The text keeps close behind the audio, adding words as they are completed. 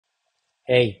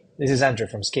Hey, this is Andrew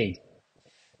from Skate.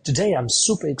 Today I'm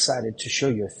super excited to show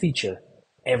you a feature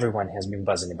everyone has been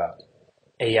buzzing about: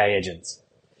 AI agents.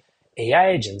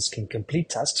 AI agents can complete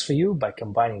tasks for you by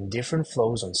combining different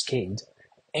flows on Skate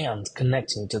and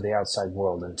connecting to the outside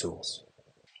world and tools.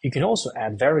 You can also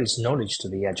add various knowledge to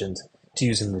the agent to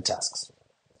use in the tasks.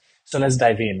 So let's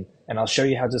dive in and I'll show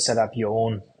you how to set up your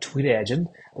own Twitter agent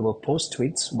that will post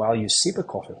tweets while you sip a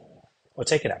coffee or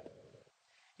take a nap.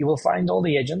 You will find all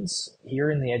the agents here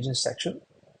in the agents section.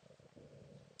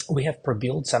 We have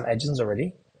pre-built some agents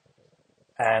already,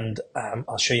 and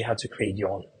I'll show you how to create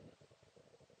your own.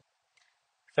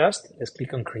 First, let's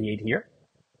click on create here.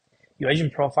 Your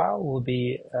agent profile will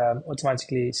be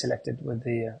automatically selected with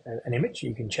an image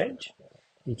you can change.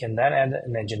 You can then add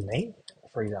an agent name,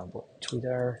 for example,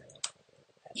 Twitter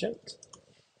agent.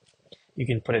 You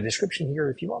can put a description here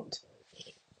if you want.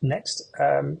 Next,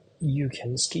 you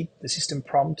can skip the system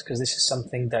prompt because this is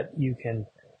something that you can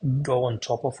go on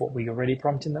top of what we already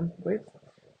prompting them with.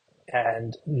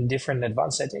 And in different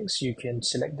advanced settings, you can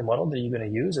select the model that you're going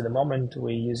to use. At the moment,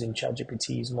 we're using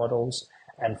ChatGPT's models,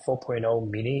 and 4.0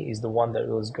 mini is the one that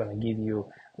is going to give you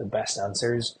the best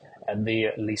answers at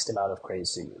the least amount of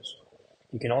credits to use.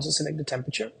 You can also select the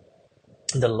temperature.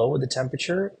 The lower the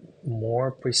temperature,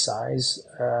 more precise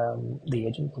the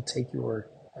agent will take your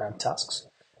tasks,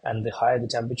 and the higher the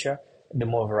temperature, the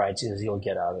more varieties you'll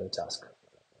get out of the task.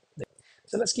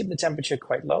 So let's keep the temperature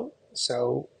quite low,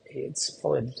 so it's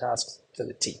following the tasks to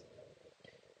the T.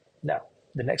 Now,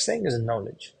 the next thing is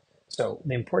knowledge. So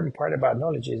the important part about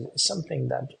knowledge is something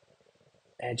that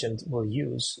agent will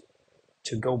use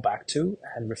to go back to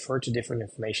and refer to different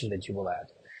information that you will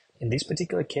add. In this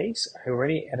particular case, I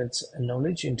already added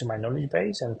knowledge into my knowledge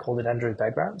base and called it Android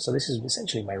background. So this is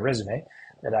essentially my resume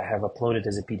that I have uploaded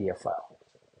as a PDF file.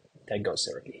 That goes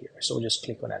directly here. So we'll just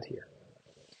click on that here.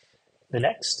 The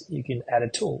next, you can add a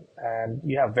tool, and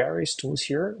you have various tools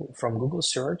here from Google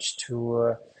Search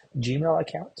to Gmail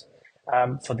account.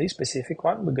 For this specific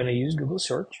one, we're going to use Google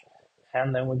Search,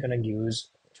 and then we're going to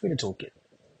use Twitter Toolkit.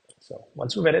 So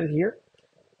once we've added here,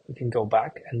 we can go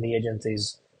back, and the agent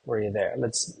is already there.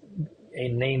 Let's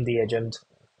name the agent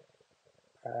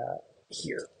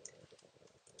here,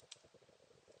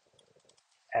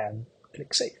 and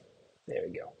click Save. There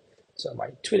we go. So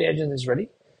my Twitter agent is ready.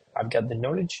 I've got the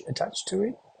knowledge attached to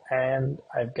it, and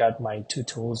I've got my two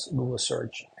tools, Google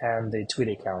Search and the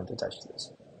Twitter account attached to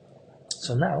this.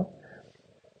 So now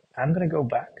I'm going to go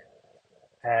back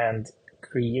and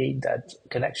create that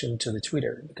connection to the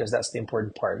Twitter because that's the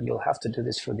important part. You'll have to do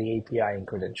this for the API and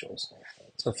credentials.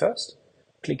 So first,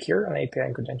 click here on API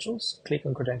and credentials, click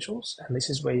on credentials, and this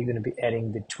is where you're going to be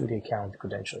adding the Twitter account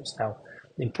credentials. Now,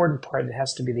 the important part, it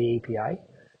has to be the API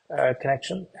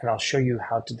connection, and I'll show you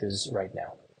how to do this right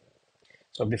now.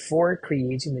 So before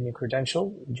creating the new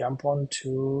credential, jump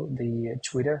onto the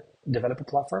Twitter developer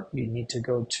platform. You need to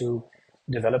go to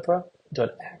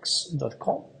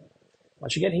developer.x.com.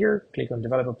 Once you get here, click on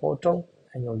developer portal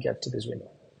and you'll get to this window.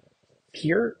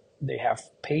 Here, they have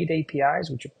paid APIs,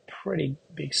 which are pretty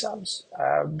big sums,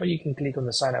 but you can click on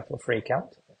the sign up for free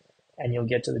account and you'll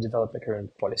get to the developer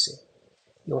current policy.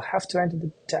 You'll have to enter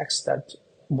the text that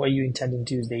what you're intending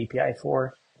to use the API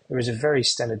for. There is a very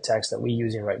standard text that we're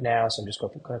using right now, so I'm just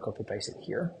going to copy paste it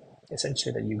here.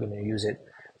 Essentially, that you're going to use it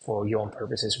for your own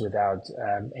purposes without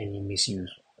any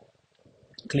misuse.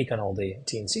 Click on all the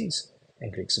TNCs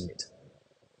and click submit.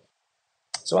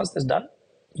 So once that's done,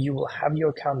 you will have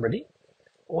your account ready.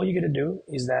 All you're going to do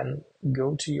is then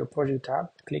go to your project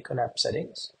tab, click on app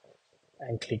settings,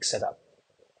 and click setup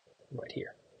right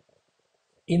here.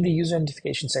 In the user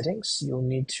identification settings, you'll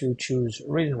need to choose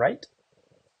read and write,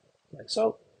 like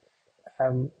so.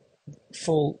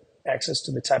 Full access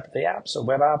to the type of the app, so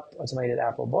web app, automated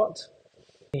app, or bot.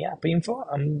 The app info,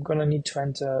 I'm going to need to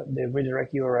enter the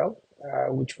redirect URL,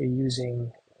 which we're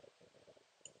using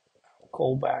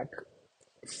callback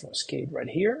for Skate right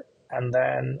here. And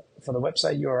then for the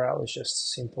website URL, it's just a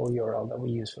simple URL that we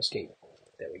use for Skate.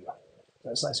 There we go.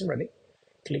 That's nice and ready.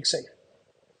 Click Save.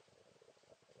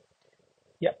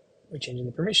 Yep, we're changing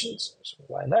the permissions, so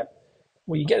line that.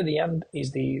 What you get at the end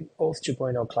is the Auth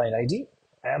 2.0 client ID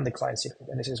and the client secret.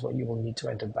 And this is what you will need to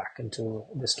enter back into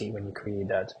the Skate when you create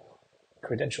that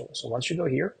credential. So once you go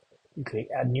here, you click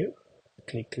Add New,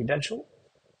 click Credential,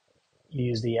 you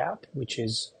use the app, which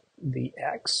is the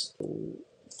X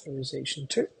authorization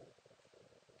 2,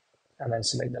 and then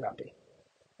select that API.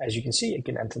 As you can see, you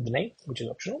can enter the name, which is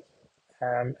optional,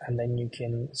 and then you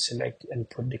can select and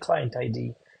put the client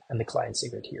ID and the client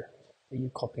secret here. You're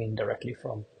copying directly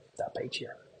from that page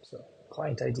here. So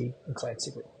client ID and client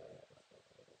secret.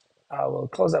 I will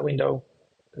close that window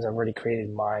because I've already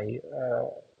created my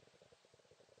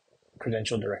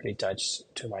credential directly attached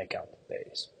to my account. There it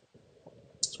is.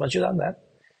 So once you've done that,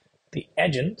 the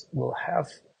agent will have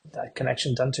that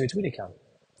connection done to your Tweet account.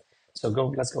 So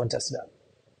let's go and test it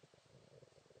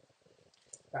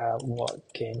out. What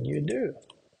can you do?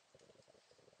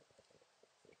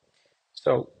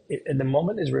 So at the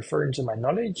moment is referring to my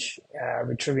knowledge,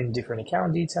 retrieving different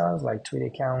account details like tweet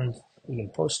account. You can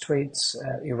post tweets.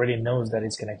 It already knows that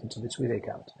it's connected to the tweet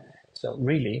account. So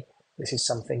really, this is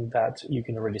something that you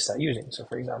can already start using. So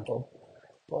for example,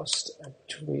 post a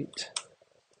tweet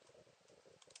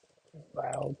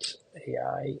about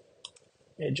AI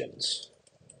agents.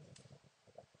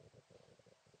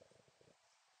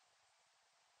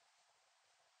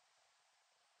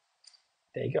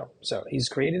 There you go. So he's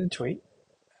created a tweet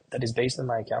that is based on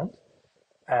my account,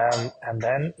 and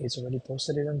then it's already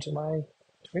posted it onto my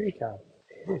Twitter account.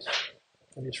 There it is.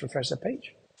 Let me just refresh the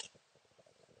page.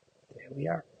 There we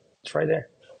are. It's right there.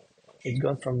 It's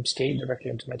gone from Skate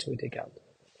directly into my Twitter account.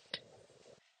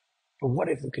 But what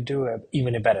if we could do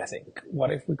even a better thing?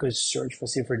 What if we could search for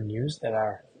different news that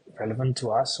are relevant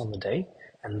to us on the day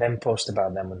and then post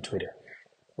about them on Twitter?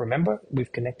 Remember,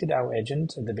 we've connected our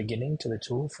agent at the beginning to the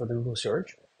tool for the Google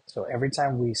search. So every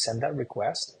time we send that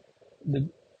request,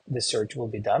 the search will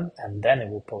be done and then it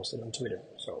will post it on Twitter.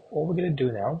 So all we're going to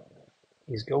do now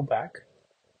is go back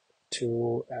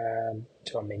to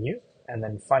our menu and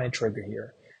then find a trigger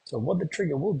here. So what the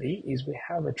trigger will be is we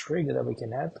have a trigger that we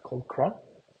can add called cron.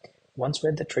 Once we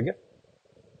add the trigger,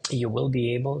 you will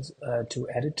be able to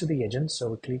add it to the agent. So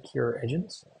we click here,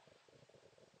 agents,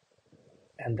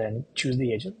 and then choose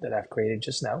the agent that I've created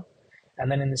just now.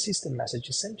 And then in the system message,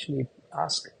 essentially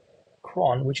ask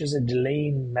cron, which is a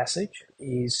delay message,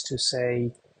 is to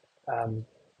say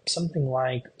something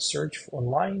like search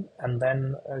online and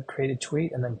then create a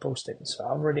tweet and then post it. So I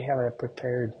already have a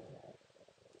prepared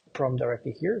prompt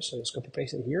directly here. So just copy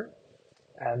paste it here.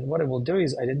 And what it will do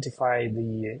is identify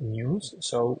the news.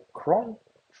 So cron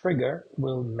trigger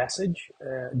will message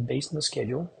based on the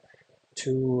schedule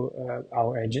to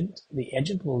our agent. The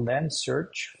agent will then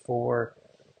search for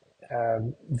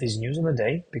this news on the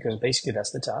day, because basically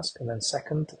that's the task. And then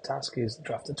second task is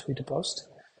draft a Twitter post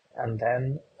and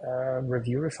then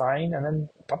review, refine, and then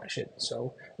publish it.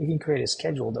 So we can create a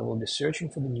schedule that will be searching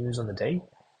for the news on the day,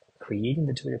 creating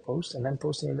the Twitter post, and then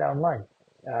posting it online.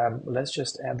 Let's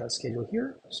just add that schedule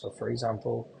here. So for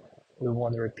example, we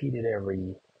want to repeat it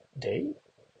every day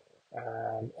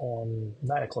on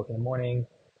 9 o'clock in the morning,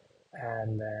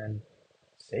 and then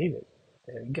save it.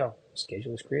 There we go.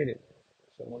 Schedule is created.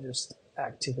 So we'll just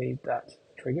activate that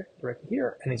trigger directly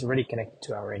here, and it's already connected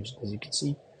to our agent. As you can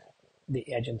see, the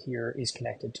agent here is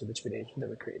connected to the Twitter agent that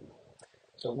we created.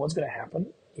 So what's going to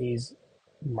happen is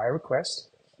my request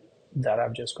that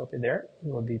I've just copied there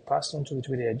will be passed on to the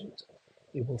Twitter agent.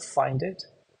 It will find it,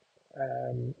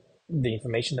 the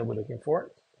information that we're looking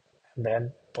for, and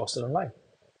then post it online.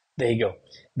 There you go.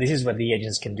 This is what the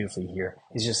agents can do for you here.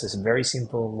 It's just this very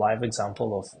simple live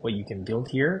example of what you can build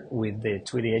here with the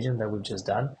Twitter agent that we've just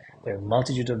done. There are a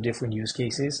multitude of different use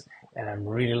cases, and I'm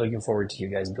really looking forward to you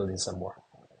guys building some more.